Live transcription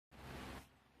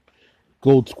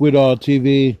Gold Squid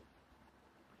TV.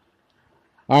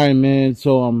 All right, man.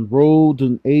 So I'm rolled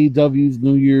to AEW's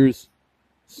New Year's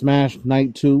Smash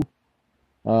Night 2.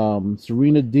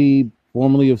 Serena Deeb,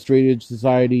 formerly of Straight Edge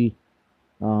Society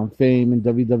fame in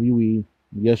WWE.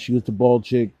 Yes, she was the bald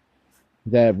chick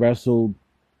that wrestled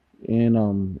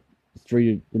in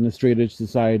the Straight Edge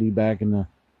Society back in the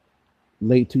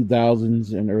late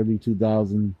 2000s and early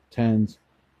 2010s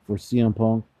for CM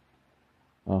Punk.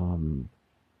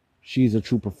 She's a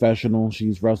true professional.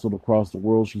 She's wrestled across the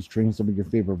world. She's trained some of your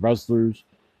favorite wrestlers.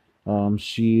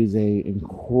 She is a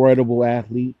incredible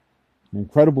athlete, an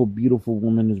incredible, beautiful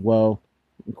woman as well.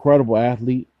 Incredible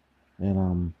athlete,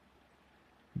 and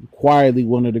quietly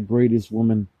one of the greatest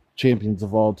women champions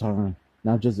of all time.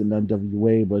 Not just in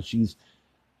NWA, but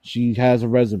she has a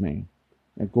resume.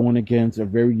 And going against a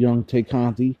very young Tay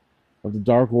Conti of the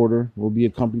Dark Order, will be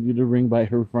accompanied to the ring by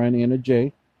her friend Anna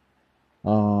Jay.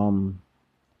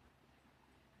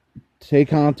 Tay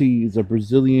Conti is a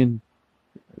Brazilian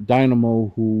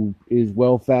dynamo who is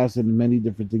well faceted in many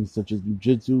different things, such as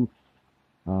jiu-jitsu.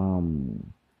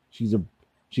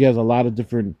 She has a lot of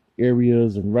different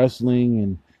areas in wrestling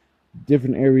and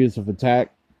different areas of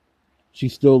attack.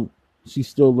 She's still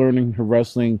learning her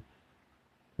wrestling,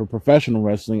 her professional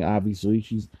wrestling. Obviously,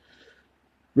 she's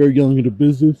very young in the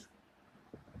business.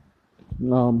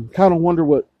 Kind of wonder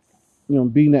what,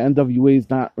 being the NWA is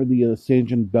not really a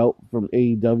sanctioned belt from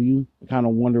AEW. I kind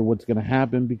of wonder what's going to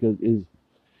happen, because is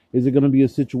it going to be a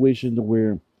situation to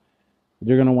where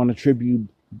they're going to want to tribute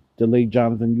the late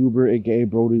Jonathan Huber, aka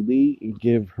Brody Lee, and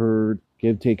give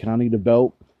Tay Conti the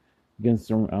belt against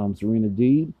Serena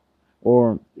Deeb,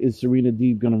 or is Serena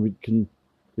Deeb gonna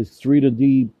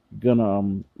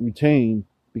retain,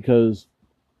 because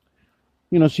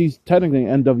she's technically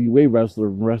an NWA wrestler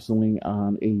wrestling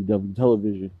on AEW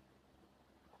television.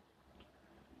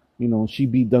 She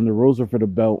beat Thunder Rosa for the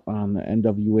belt on the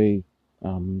NWA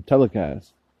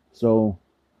telecast. So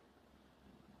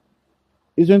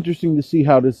it's interesting to see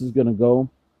how this is going to go.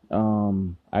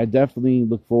 I definitely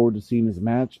look forward to seeing this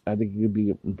match. I think it could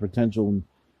be a potential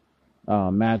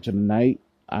match of the night.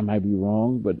 I might be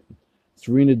wrong, but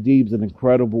Serena Deeb's an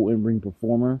incredible in-ring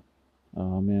performer.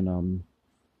 And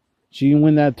she didn't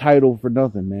win that title for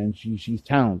nothing, man. She's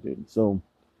talented. So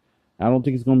I don't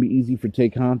think it's going to be easy for Tay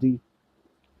Conti.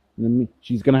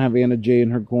 She's going to have Anna Jay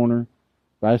in her corner,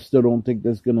 but I still don't think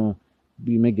that's going to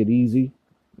make it easy.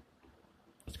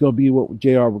 It's going to be what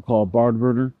JR would call a barn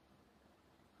burner.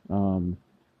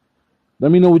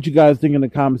 Let me know what you guys think in the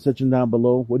comment section down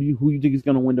below. Who you think is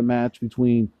going to win the match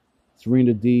between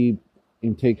Serena Deeb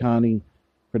and Tay Conti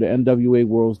for the NWA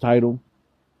World's title?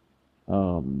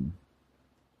 Women's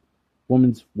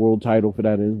World title,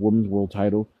 Women's World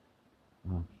title.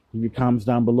 Leave your comments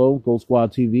down below. Gold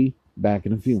Squad TV, back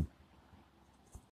in a few.